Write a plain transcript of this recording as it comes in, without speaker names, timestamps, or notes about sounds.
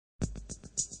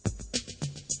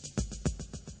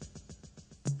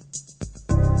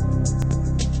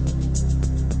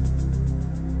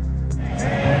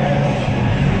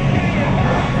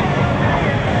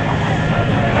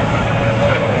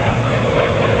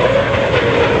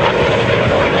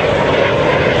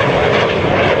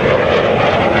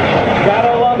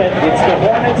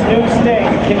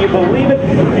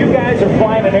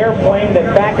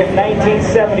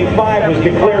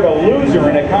declared a loser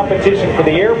in a competition for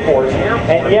the Air Force,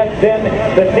 and yet then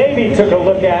the Navy took a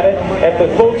look at it, at the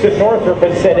folks at Northrop,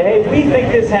 and said, hey, we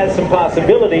think this has some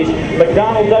possibilities.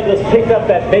 McDonnell Douglas picked up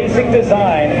that basic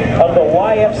design of the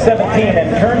YF-17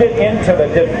 and turned it into the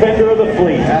defender of the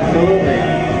fleet.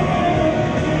 Absolutely.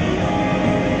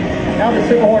 Now the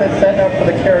Super Hornet's setting up for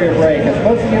the carrier break. As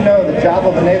most of you know, the job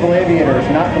of a naval aviator is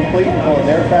not complete until his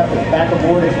aircraft is back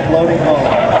aboard its floating home.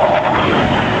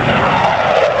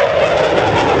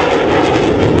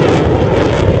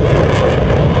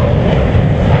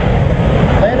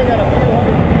 Landing at a few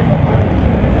hundred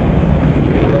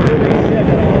feet of a ship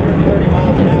at 130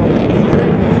 miles an hour is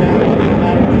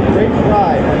a great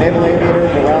ride for naval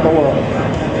aviators around the world.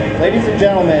 Ladies and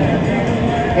gentlemen,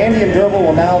 Andy and Gerbil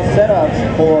will now set up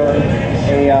for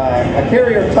a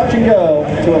carrier touch and go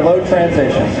to a load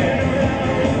transition.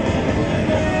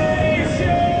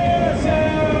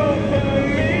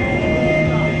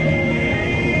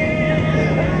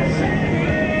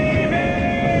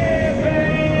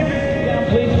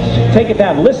 Please take it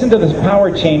down. Listen to the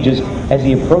power changes as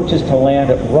he approaches to land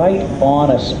right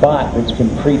on a spot that's been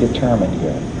predetermined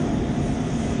here.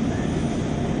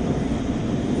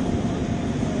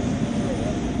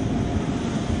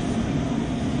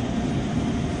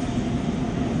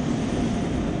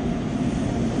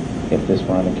 If this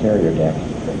were on the carrier deck.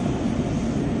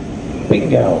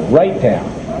 Bingo, right down.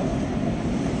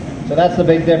 So that's the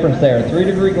big difference there.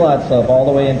 3-degree glide slope all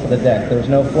the way into the deck. There's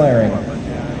no flaring.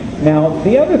 Now,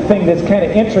 the other thing that's kind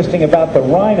of interesting about the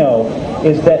Rhino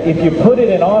is that if you put it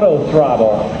in auto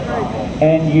throttle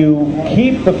and you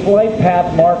keep the flight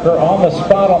path marker on the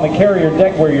spot on the carrier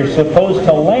deck where you're supposed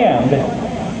to land,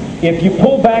 if you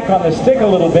pull back on the stick a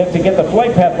little bit to get the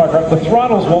flight path marker up, the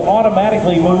throttles will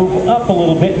automatically move up a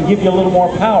little bit and give you a little more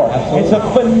power. Absolutely. It's a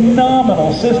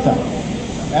phenomenal system.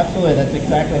 Absolutely, that's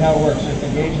exactly how it works. Just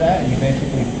engage that and you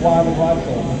basically fly the glide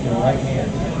slope with your right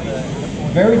hand.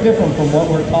 Very different from what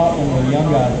we're taught when we're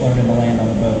young guys learning to land on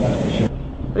the boat, that's for sure.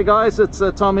 Hey guys, it's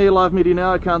Tom here, live media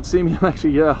now. I can't see me, I'm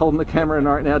actually holding the camera in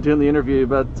right now doing the interview,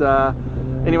 but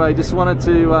anyway, just wanted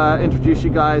to introduce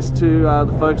you guys to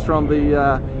the folks from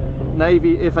the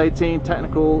Navy F-18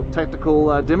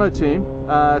 Tactical Demo team.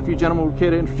 If you gentlemen would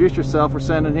care to introduce yourself, we're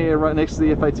standing here right next to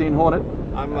the F-18 Hornet.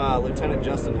 I'm Lieutenant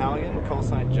Justin Halligan, call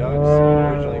sign Jugs.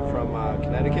 I'm originally from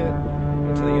Connecticut.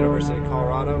 Went to the University of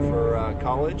Colorado for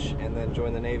college and then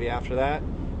joined the Navy after that.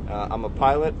 I'm a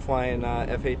pilot flying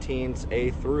F-18s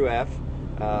A through F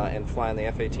and flying the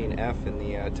F-18 F in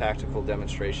the tactical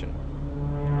demonstration.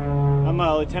 I'm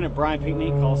Lieutenant Brian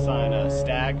Pinckney, call sign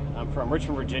Stag. I'm from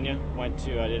Richmond, Virginia.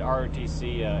 Did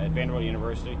ROTC at Vanderbilt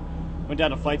University. Went down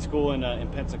to flight school in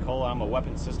Pensacola. I'm a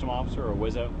weapons system officer, or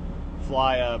WISO.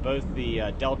 Fly both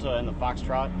the Delta and the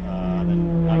Foxtrot.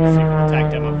 Then obviously for the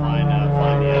TAC demo, flying the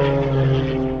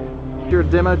F. Your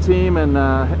demo team and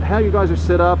how you guys are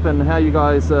set up and how you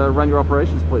guys run your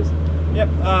operations, please. Yep,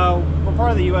 we're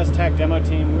part of the U.S. TAC demo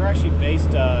team. We're actually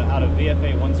based out of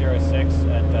VFA 106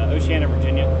 at Oceana,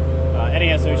 Virginia.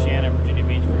 NAS Oceana, Virginia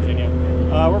Beach, Virginia.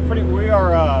 We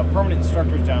are permanent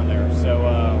instructors down there. So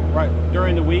right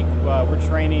during the week, we're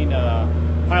training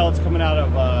pilots coming out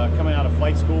of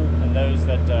flight school and those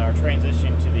that are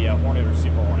transitioning to the Hornet or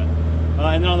Super Hornet.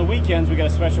 And then on the weekends, we got a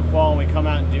special qual and we come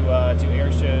out and do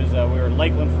air shows. We were in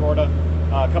Lakeland, Florida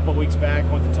a couple of weeks back.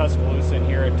 Went to Tuscaloosa and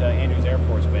here at Andrews Air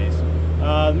Force Base.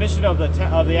 The mission of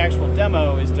the actual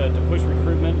demo is to push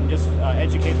recruitment and just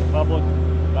educate the public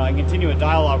and continue a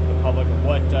dialogue with the public of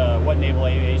what naval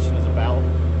aviation is about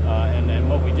and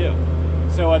what we do.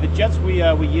 So the jets we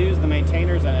use, the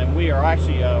maintainers, and we are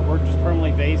actually we're just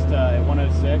permanently based at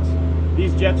 106.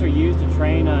 These jets are used to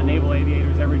train naval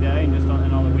aviators every day, and just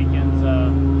on the weekends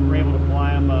we're able to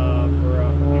fly them for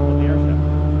people at the air show.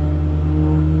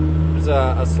 There's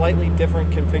a slightly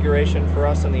different configuration for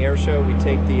us in the air show. We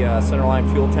take the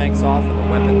centerline fuel tanks off and the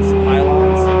weapons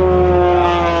pylons.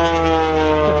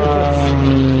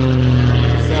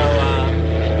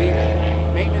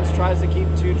 Maintenance tries to keep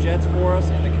 2 jets for us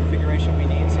in the configuration we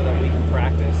need so that we can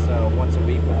practice once a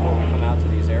week before we come out to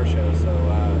these air shows, so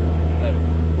that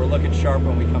we're looking sharp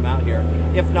when we come out here.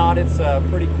 If not, it's a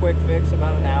pretty quick fix,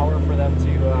 about an hour for them to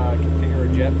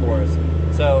configure a jet for us.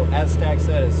 So as Stag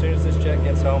said, as soon as this jet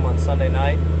gets home on Sunday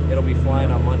night, it'll be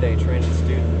flying on Monday, training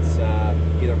students,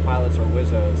 either pilots or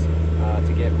WISOs,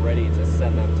 to get ready to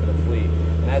send them to the fleet.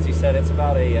 And as you said, it's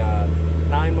about a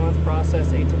 9-month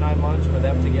process, 8 to 9 months for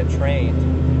them to get trained,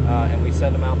 and we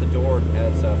send them out the door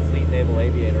as fleet naval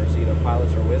aviators, either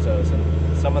pilots or WISOs,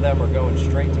 and some of them are going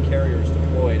straight to carriers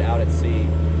deployed out at sea,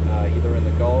 either in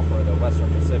the Gulf or the Western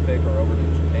Pacific or over to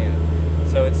Japan.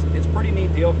 So it's a pretty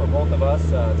neat deal for both of us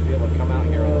to be able to come out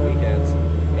here on the weekends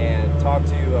and talk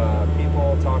to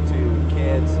people, talk to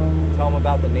kids, tell them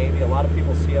about the Navy. A lot of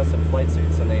people see us in flight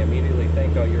suits and they immediately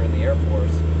think, oh, you're in the Air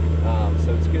Force.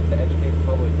 So it's good to educate the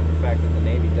public of the fact that the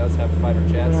Navy does have fighter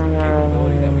jets and the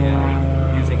capability that we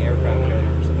have using aircraft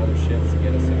carriers and other ships to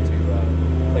get us into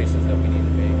places that we need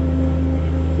to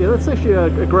be. Yeah, that's actually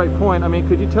a great point. I mean,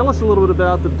 could you tell us a little bit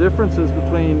about the differences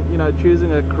between, you know,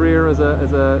 choosing a career as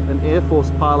an Air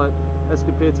Force pilot as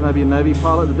compared to maybe a Navy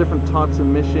pilot, the different types of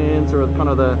missions or kind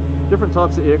of the different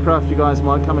types of aircraft you guys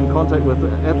might come in contact with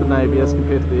at the Navy as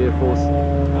compared to the Air Force?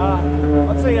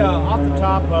 I'd say off the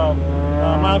top,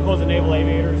 my uncle was a naval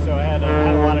aviator, so I had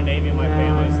a lot of Navy in my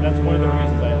family, so that's one of the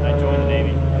reasons I joined the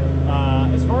Navy.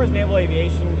 As far as naval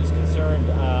aviation is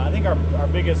concerned, I think our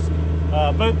biggest,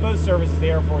 both services, the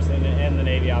Air Force and the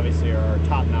Navy, obviously, are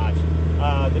top-notch.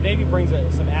 The Navy brings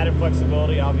some added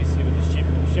flexibility, obviously, with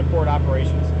the shipboard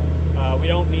operations. We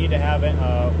don't need to have it.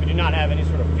 We do not have any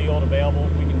sort of field available.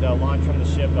 We can launch from the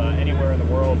ship anywhere in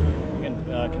the world. We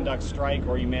can conduct strike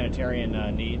or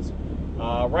humanitarian needs.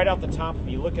 Right off the top, if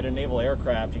you look at a naval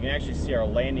aircraft, you can actually see our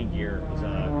landing gear is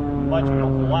a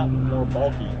lot more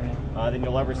bulky than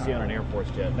you'll ever see on an Air Force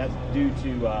jet. That's due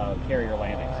to carrier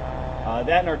landings.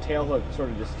 That and our tailhook sort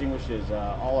of distinguishes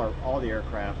all the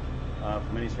aircraft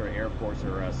from any sort of Air Force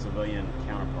or civilian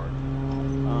counterpart.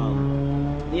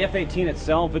 The F-18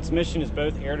 itself, its mission is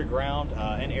both air-to-ground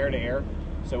and air-to-air.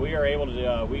 So we are able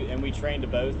to we train to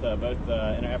both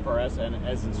in FRS and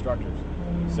as instructors.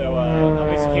 So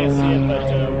obviously can't see it, but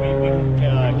we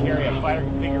can carry a fighter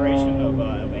configuration of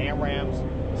AMRAAMs,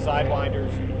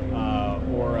 Sidewinders,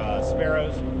 or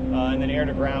Sparrows, and then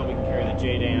air-to-ground we can carry the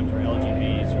JDAMs or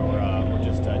LGBs or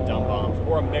just dumb bombs,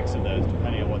 or a mix of those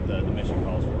depending on what the mission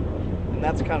calls for. And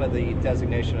that's kind of the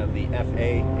designation of the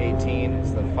F-18.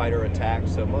 It's the fighter attack.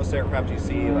 So most aircraft you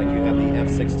see, like you have the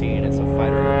F-16, it's a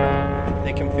fighter aircraft.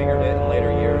 They configured it in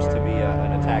later years to be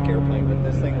an attack airplane, but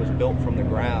this thing was built from the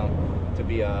ground to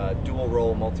be a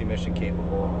dual-role, multi-mission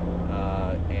capable,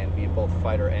 and be both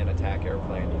fighter and attack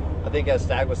airplane. I think, as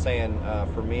Stag was saying,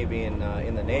 for me being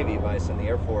in the Navy, vice in the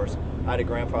Air Force, I had a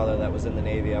grandfather that was in the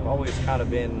Navy. I've always kind of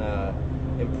been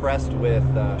impressed with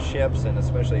ships and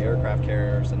especially aircraft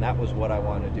carriers, and that was what I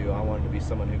wanted to do. I wanted to be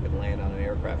someone who could land on an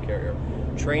aircraft carrier.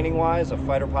 Training-wise, a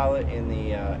fighter pilot in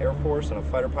the Air Force and a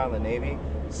fighter pilot in the Navy,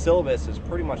 syllabus is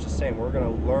pretty much the same. We're going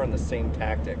to learn the same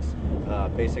tactics,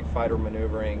 basic fighter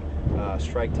maneuvering,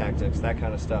 strike tactics, that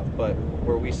kind of stuff. But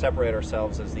where we separate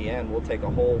ourselves is the end. We'll take a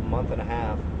whole month and a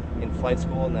half in flight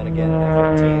school and then again in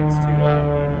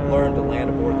F-18s to learn to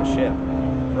land aboard the ship.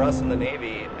 For us in the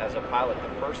Navy, as a pilot,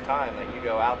 the first time that you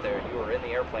go out there, you are in the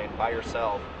airplane by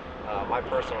yourself. My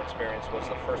personal experience was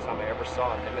the first time I ever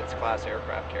saw a Nimitz-class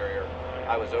aircraft carrier.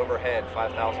 I was overhead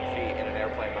 5,000 feet in an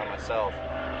airplane by myself,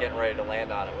 getting ready to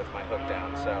land on it with my hook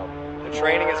down. So the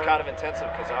training is kind of intensive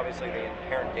because obviously the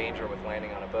inherent danger with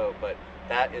landing on a boat, but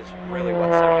that is really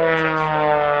what separates us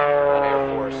from an Air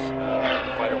Force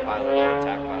fighter pilot or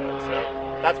attack pilot.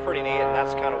 So that's pretty neat, and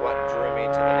that's kind of what drew me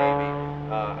to the Navy.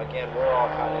 Again, we're all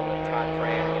kind of in the time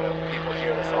frame, you know, people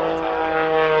hear this all the time.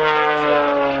 So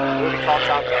a movie called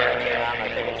Top Gun that came out, and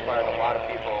I think inspired a lot of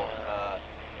people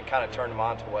and kind of turned them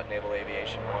on to what naval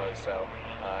aviation was. So,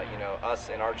 you know, us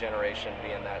in our generation,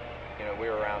 being that, you know, we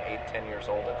were around 8, 10 years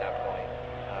old at that point,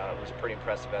 it was pretty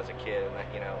impressive as a kid. And that,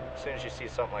 you know, as soon as you see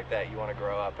something like that, you want to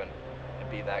grow up and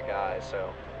be that guy.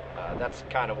 So that's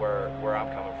kind of where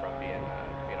I'm coming from, being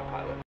a pilot.